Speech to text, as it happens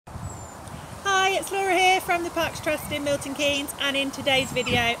Hi, it's Laura here from the Parks Trust in Milton Keynes, and in today's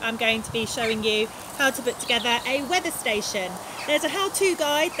video I'm going to be showing you how to put together a weather station. There's a how-to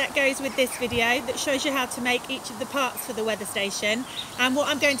guide that goes with this video that shows you how to make each of the parts for the weather station, and what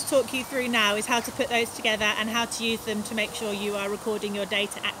I'm going to talk you through now is how to put those together and how to use them to make sure you are recording your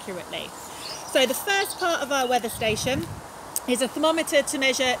data accurately. So the first part of our weather station is a thermometer to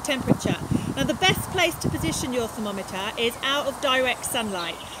measure temperature. Now the best place to position your thermometer is out of direct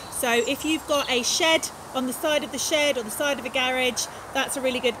sunlight. So if you've got a shed on the side of the shed or the side of a garage, that's a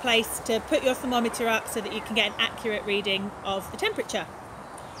really good place to put your thermometer up so that you can get an accurate reading of the temperature.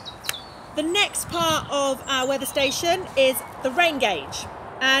 The next part of our weather station is the rain gauge.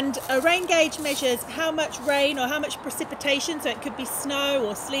 And a rain gauge measures how much rain or how much precipitation, so it could be snow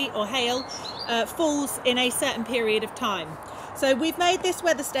or sleet or hail, falls in a certain period of time. So we've made this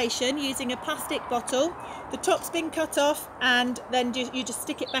weather station using a plastic bottle. The top's been cut off and then you just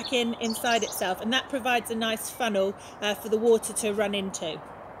stick it back inside itself, and that provides a nice funnel for the water to run into.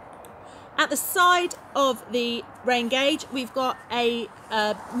 At the side of the rain gauge we've got a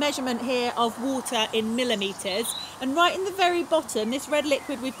measurement here of water in millimetres, and right in the very bottom, this red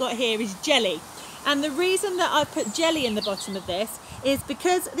liquid we've got here is jelly. And the reason that I put jelly in the bottom of this is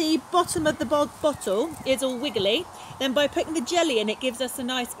because the bottom of the bottle is all wiggly. Then by putting the jelly in, it gives us a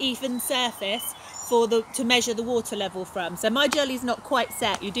nice even surface to measure the water level from. So my jelly's not quite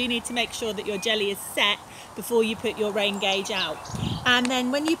set. You do need to make sure that your jelly is set before you put your rain gauge out. And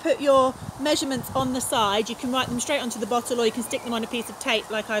then when you put your measurements on the side, you can write them straight onto the bottle, or you can stick them on a piece of tape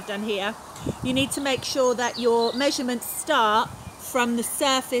like I've done here. You need to make sure that your measurements start from the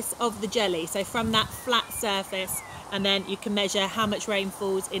surface of the jelly, so from that flat surface, and then you can measure how much rain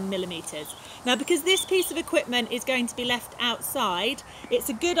falls in millimetres. Now, because this piece of equipment is going to be left outside, it's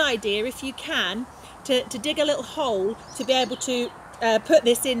a good idea, if you can, to dig a little hole to be able to put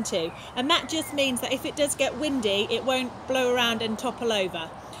this into, and that just means that if it does get windy, it won't blow around and topple over.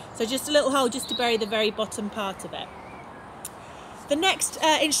 So just a little hole just to bury the very bottom part of it. The next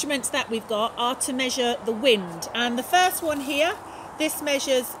instruments that we've got are to measure the wind, and the first one here, this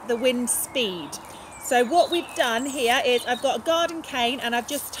measures the wind speed. So what we've done here is I've got a garden cane and I've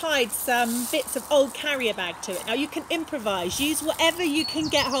just tied some bits of old carrier bag to it. Now you can improvise, use whatever you can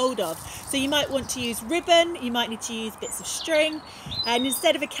get hold of. So you might want to use ribbon, you might need to use bits of string, and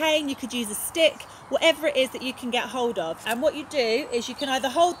instead of a cane you could use a stick, whatever it is that you can get hold of. And what you do is you can either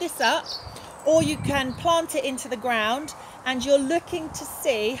hold this up or you can plant it into the ground, and you're looking to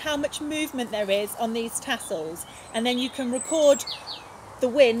see how much movement there is on these tassels, and then you can record the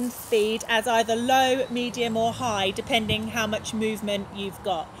wind speed as either low, medium or high, depending how much movement you've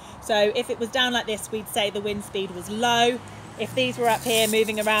got. So if it was down like this, we'd say the wind speed was low. If these were up here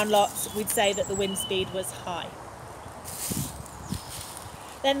moving around lots, we'd say that the wind speed was high.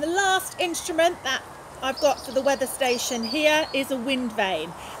 Then the last instrument that I've got for the weather station here is a wind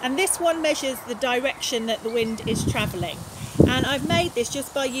vane, and this one measures the direction that the wind is travelling. And I've made this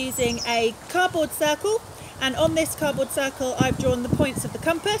just by using a cardboard circle, and on this cardboard circle I've drawn the points of the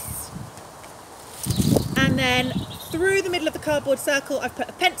compass, and then through the middle of the cardboard circle I've put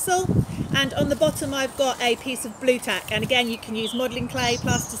a pencil, and on the bottom I've got a piece of blue tack, and again you can use modelling clay,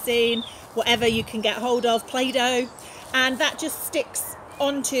 plasticine, whatever you can get hold of, Play-Doh, and that just sticks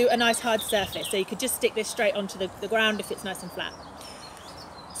onto a nice hard surface. So you could just stick this straight onto the ground if it's nice and flat.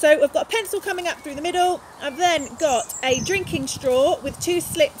 So I've got a pencil coming up through the middle. I've then got a drinking straw with two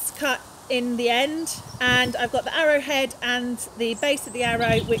slits cut in the end, and I've got the arrowhead and the base of the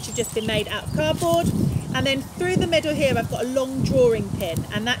arrow, which have just been made out of cardboard. And then through the middle here I've got a long drawing pin,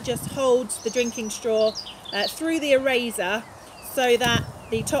 and that just holds the drinking straw through the eraser so that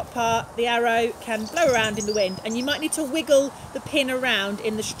the top part, the arrow, can blow around in the wind. And you might need to wiggle the pin around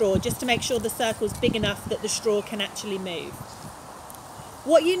in the straw just to make sure the circle's big enough that the straw can actually move.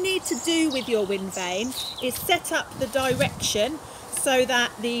 What you need to do with your wind vane is set up the direction so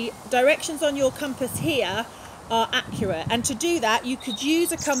that the directions on your compass here are accurate. And to do that you could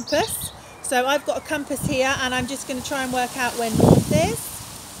use a compass. So I've got a compass here and I'm just going to try and work out where north is.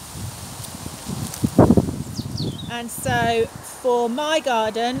 And so for my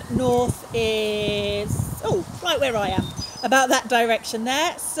garden, north is, right where I am, about that direction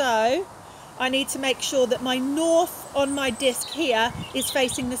there. So I need to make sure that my north on my disc here is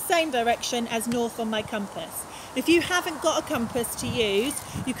facing the same direction as north on my compass. If you haven't got a compass to use,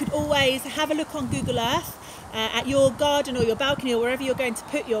 you could always have a look on Google Earth at your garden or your balcony or wherever you're going to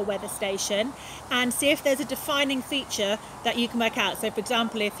put your weather station, and see if there's a defining feature that you can work out. So for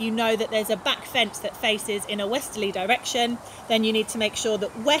example, if you know that there's a back fence that faces in a westerly direction, then you need to make sure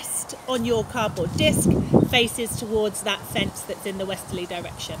that west on your cardboard disc faces towards that fence that's in the westerly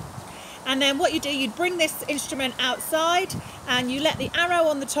direction. And then what you do, you'd bring this instrument outside and you let the arrow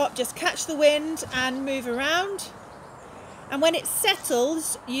on the top just catch the wind and move around. And when it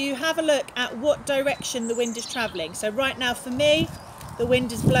settles, you have a look at what direction the wind is travelling. So right now for me, the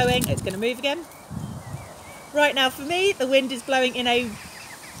wind is blowing, it's going to move again. Right now for me, the wind is blowing in a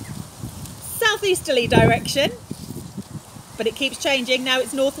southeasterly direction, but it keeps changing. Now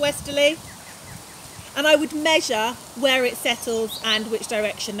it's northwesterly. And I would measure where it settles and which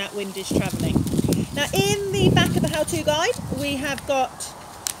direction that wind is travelling. Now in the back of the how-to guide, we have got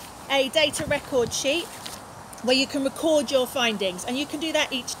a data record sheet where you can record your findings, and you can do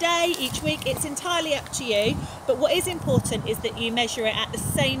that each day, each week. It's entirely up to you, but what is important is that you measure it at the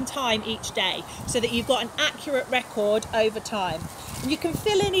same time each day so that you've got an accurate record over time. And you can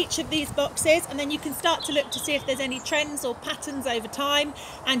fill in each of these boxes, and then you can start to look to see if there's any trends or patterns over time,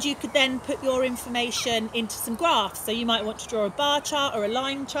 and you could then put your information into some graphs. So you might want to draw a bar chart or a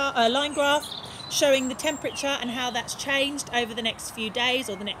line graph showing the temperature and how that's changed over the next few days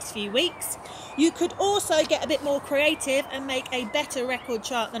or the next few weeks. You could also get a bit more creative and make a better record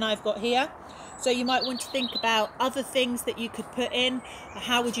chart than I've got here. So you might want to think about other things that you could put in.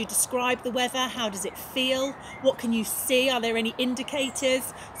 How would you describe the weather? How does it feel? What can you see? Are there any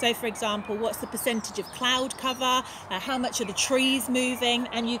indicators? So for example, what's the percentage of cloud cover? How much are the trees moving?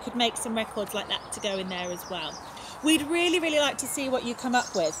 And you could make some records like that to go in there as well. We'd really like to see what you come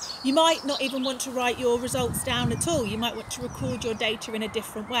up with. You might not even want to write your results down at all. You might want to record your data in a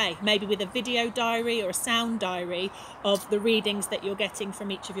different way, maybe with a video diary or a sound diary of the readings that you're getting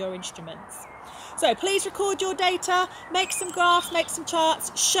from each of your instruments. So please record your data, make some graphs, make some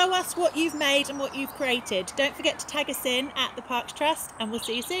charts, show us what you've made and what you've created. Don't forget to tag us in at the Parks Trust, and we'll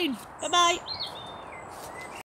see you soon. Bye bye.